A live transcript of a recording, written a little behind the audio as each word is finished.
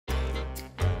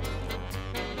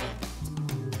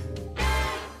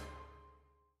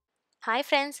Hi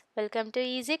friends, welcome to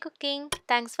Easy Cooking.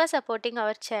 Thanks for supporting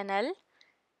our channel.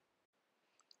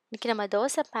 இன்னைக்கு நம்ம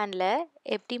தோசை பேனில்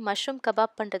எப்படி மஷ்ரூம்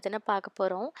கபாப் பண்ணுறதுன்னு பார்க்க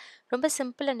போகிறோம். ரொம்ப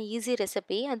சிம்பிள் அண்ட் ஈஸி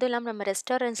ரெசிபி. அதுவும் இல்லாமல் நம்ம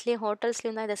ரெஸ்டாரண்ட்ஸ்லேயும்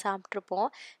ஹோட்டல்ஸ்லேயும் தான் இதை சாப்பிட்ருப்போம்.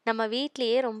 நம்ம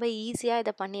வீட்லேயே ரொம்ப ஈஸியாக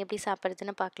இதை பண்ணி எப்படி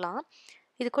சாப்பிட்றதுன்னு பார்க்கலாம்.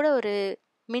 இது கூட ஒரு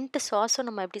மின்ட் சாஸும்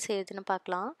நம்ம எப்படி செய்யறதுன்னு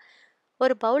பார்க்கலாம்.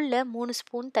 ஒரு பவுலில் 3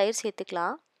 ஸ்பூன் தயிர்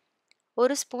சேர்த்துக்கலாம்.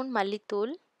 1 ஸ்பூன்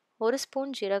மல்லித்தூள், 1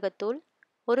 ஸ்பூன் ஜீரகத்தூள்,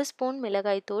 1 ஸ்பூன்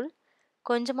மிளகாய்த்தூள்,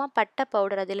 கொஞ்சமாக பட்டை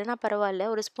பவுடர், அது இல்லைனா பரவாயில்ல,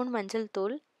 1 ஸ்பூன் மஞ்சள்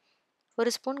தூள்,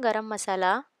 1 ஸ்பூன் கரம்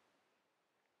மசாலா,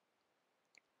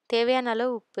 தேவையான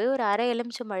அளவு உப்பு, ஒரு அரை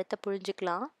எலுமிச்சம்பழத்தை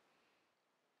புழிஞ்சிக்கலாம்.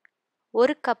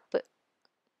 1 கப்பு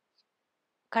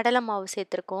கடலை மாவு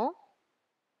சேர்த்துருக்கோம்.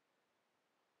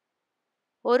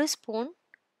 1 ஸ்பூன்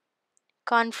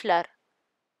கார்ன்ஃப்ளவர்,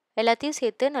 எல்லாத்தையும்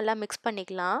சேர்த்து நல்லா மிக்ஸ்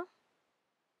பண்ணிக்கலாம்.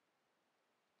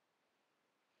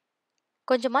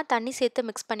 கொஞ்சமாக தண்ணி சேர்த்து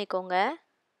மிக்ஸ் பண்ணிக்கோங்க.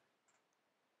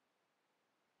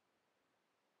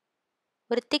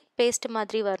 ஒரு திக் பேஸ்ட்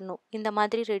மாதிரி வரணும், இந்த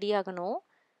மாதிரி ரெடி ஆகணும்.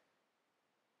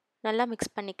 நல்லா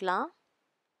மிக்ஸ் பண்ணிக்கலாம்.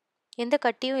 எந்த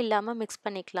கட்டியும் இல்லாமல் மிக்ஸ்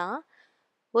பண்ணிக்கலாம்.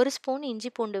 1 ஸ்பூன்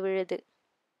இஞ்சி பூண்டு விழுது,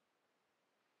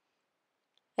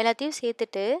 எல்லாத்தையும்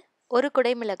சேர்த்துட்டு 1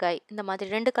 குடை மிளகாய், இந்த மாதிரி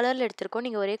 2 கலரில் எடுத்துருக்கோம்,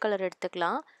 நீங்கள் ஒரே கலர்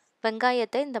எடுத்துக்கலாம்.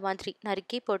 வெங்காயத்தை இந்த மாதிரி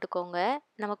நறுக்கி போட்டுக்கோங்க.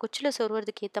 நம்ம குச்சியில்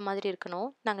சொருவதுக்கு ஏற்ற மாதிரி இருக்கணும்.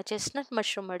 நாங்கள் செஸ்னட்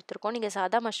மஷ்ரூம் எடுத்துருக்கோம், நீங்கள்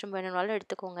சாதா மஷ்ரூம் வேணும்னாலும்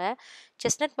எடுத்துக்கோங்க.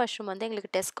 செஸ்னட் மஷ்ரூம் வந்து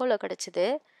எங்களுக்கு டெஸ்கோவில் கிடச்சிது,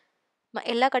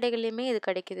 எல்லா கடைகள்லையுமே இது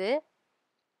கிடைக்குது.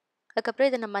 அதுக்கப்புறம்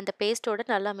இதை நம்ம அந்த பேஸ்ட்டோடு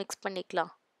நல்லா மிக்ஸ் பண்ணிக்கலாம்.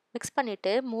 மிக்ஸ்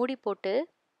பண்ணிவிட்டு மூடி போட்டு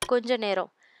கொஞ்சம்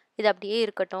நேரம் இது அப்படியே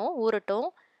இருக்கட்டும், ஊறட்டும்.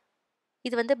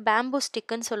 இது வந்து பேம்பூ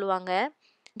ஸ்டிக்குன்னு சொல்லுவாங்க.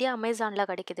 இந்தியா அமேசானில்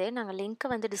கிடைக்குது. நாங்கள்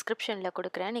லிங்க்கை வந்து டிஸ்கிரிப்ஷனில்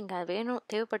கொடுக்குறேன். நீங்கள் வேணும்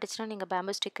தேவைப்பட்டுச்சுன்னா நீங்கள்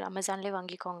பேம்பூ ஸ்டிக் அமேசான்லேயே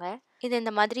வாங்கிக்கோங்க. இது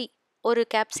இந்த மாதிரி ஒரு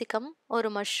கேப்சிகம், ஒரு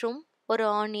மஷ்ரூம், ஒரு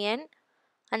ஆனியன்,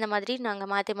 அந்த மாதிரி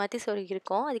நாங்கள் மாற்றி மாற்றி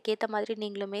சொருகியிருக்கோம். அதுக்கேற்ற மாதிரி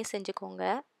நீங்களுமே செஞ்சுக்கோங்க.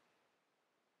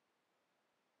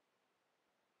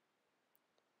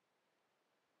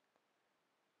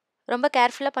 ரொம்ப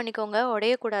கேர்ஃபுல்லாக பண்ணிக்கோங்க,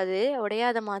 உடையக்கூடாது.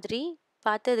 உடையாத மாதிரி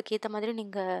பார்த்து அதுக்கேற்ற மாதிரி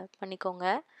நீங்கள் பண்ணிக்கோங்க.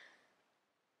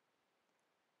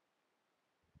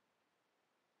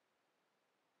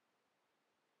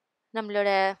 நம்மளோட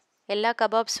எல்லா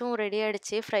கபாப்ஸும் ரெடி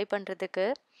ஆகிடுச்சு ஃப்ரை பண்ணுறதுக்கு.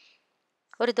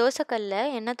 ஒரு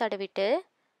தோசைக்கல்லில் எண்ணெய் தடவிட்டு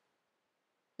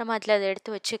நம்ம அதில் அதை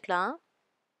எடுத்து வச்சுக்கலாம்.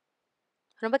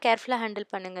 ரொம்ப கேர்ஃபுல்லாக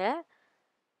ஹேண்டில் பண்ணுங்கள்.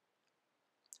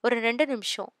 ஒரு 2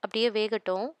 நிமிஷம் அப்படியே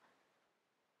வேகட்டும்.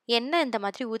 எண்ணெய் இந்த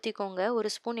மாதிரி ஊற்றிக்கோங்க, 1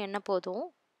 ஸ்பூன் எண்ணெய் போதும்.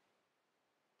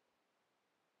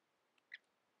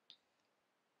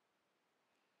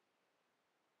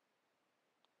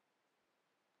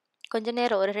 கொஞ்ச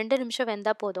நேரம் ஒரு 2 நிமிஷம்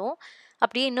வெந்தால் போதும்.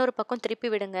 அப்படியே இன்னொரு பக்கம் திருப்பி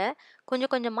விடுங்க.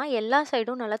 கொஞ்சம் கொஞ்சமாக எல்லா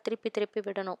சைடும் நல்லா திருப்பி திருப்பி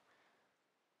விடணும்.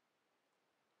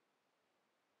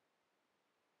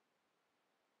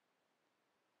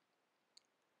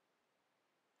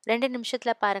 ரெண்டு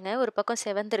நிமிஷத்தில் பாருங்கள், ஒரு பக்கம்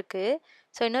செவந்திருக்கு.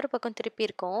 ஸோ இன்னொரு பக்கம் திருப்பி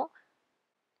இருக்கோம்.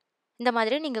 இந்த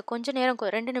மாதிரி நீங்கள் கொஞ்சம் நேரம்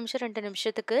 2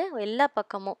 நிமிஷத்துக்கு எல்லா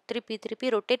பக்கமும் திருப்பி திருப்பி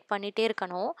ரொட்டேட் பண்ணிகிட்டே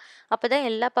இருக்கணும். அப்போ தான்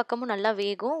எல்லா பக்கமும் நல்லா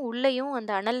வேகும். உள்ளேயும்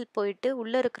அந்த அனல் போயிட்டு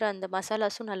உள்ளே இருக்கிற அந்த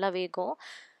மசாலாஸும் நல்லா வேகும்.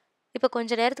 இப்போ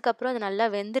கொஞ்சம் நேரத்துக்கு அப்புறம் அது நல்லா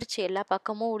வெந்துருச்சு, எல்லா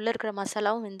பக்கமும் உள்ளே இருக்கிற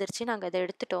மசாலாவும் வெந்துருச்சு. நாங்கள் அதை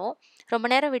எடுத்துட்டோம். ரொம்ப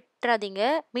நேரம் விட்டுறாதீங்க,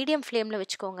 மீடியம் ஃப்ளேமில்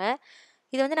வச்சுக்கோங்க.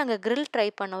 இது வந்து நாங்கள் grill ட்ரை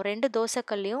பண்ணோம். 2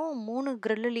 தோசைக்கல்லையும் 3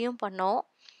 கிரில்லையும் பண்ணோம்.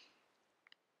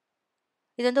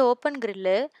 இது வந்து ஓப்பன்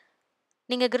கிரில்லு.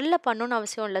 நீங்கள் கிரில்லில் பண்ணணுன்னு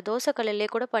அவசியம் இல்லை, தோசைக்கல்லிலே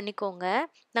கூட பண்ணிக்கோங்க.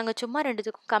 நாங்கள் சும்மா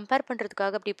 2த்துக்கும் கம்பேர்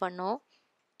பண்ணுறதுக்காக அப்படி பண்ணோம்.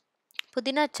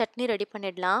 புதினா சட்னி ரெடி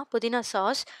பண்ணிடலாம். புதினா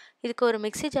சாஸ். இதுக்கு ஒரு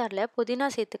மிக்ஸி ஜாரில் புதினா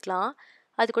சேர்த்துக்கலாம்.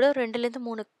 அது கூட ஒரு 2லேருந்து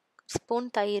 3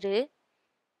 ஸ்பூன் தயிர்,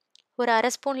 ஒரு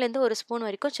அரை ஸ்பூன்லேருந்து 1 ஸ்பூன்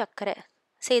வரைக்கும் சர்க்கரை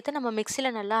சேர்த்து நம்ம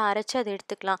மிக்சியில் நல்லா அரைச்சி அதை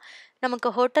எடுத்துக்கலாம். நமக்கு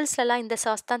ஹோட்டல்ஸ்லலாம் இந்த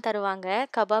சாஸ் தான் தருவாங்க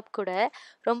கபாப் கூட.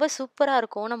 ரொம்ப சூப்பராக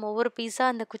இருக்கும். நம்ம ஒவ்வொரு பீஸா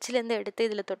அந்த குச்சிலேருந்து எடுத்து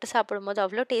இதில் தொட்டு சாப்பிடும்போது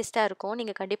அவ்வளோ டேஸ்ட்டாக இருக்கும்.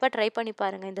 நீங்கள் கண்டிப்பாக ட்ரை பண்ணி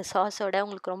பாருங்கள், இந்த சாஸோட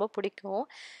உங்களுக்கு ரொம்ப பிடிக்கும்.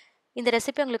 இந்த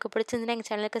ரெசிபி உங்களுக்கு பிடிச்சிருந்துன்னா எங்கள்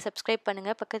சேனலுக்கு சப்ஸ்கிரைப்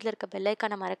பண்ணுங்கள். பக்கத்தில் இருக்க பெல்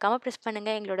ஐக்கானை மறக்காமல் ப்ரெஸ்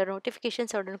பண்ணுங்கள். எங்களோட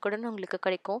நோட்டிஃபிகேஷன்ஸ் உடனுக்குடன் உங்களுக்கு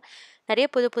கிடைக்கும். நிறைய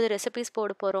புது புது ரெசிபிஸ்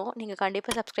போட போகிறோம். நீங்கள்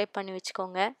கண்டிப்பாக சப்ஸ்கிரைப் பண்ணி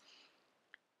வச்சுக்கோங்க.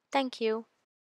 தேங்க்யூ.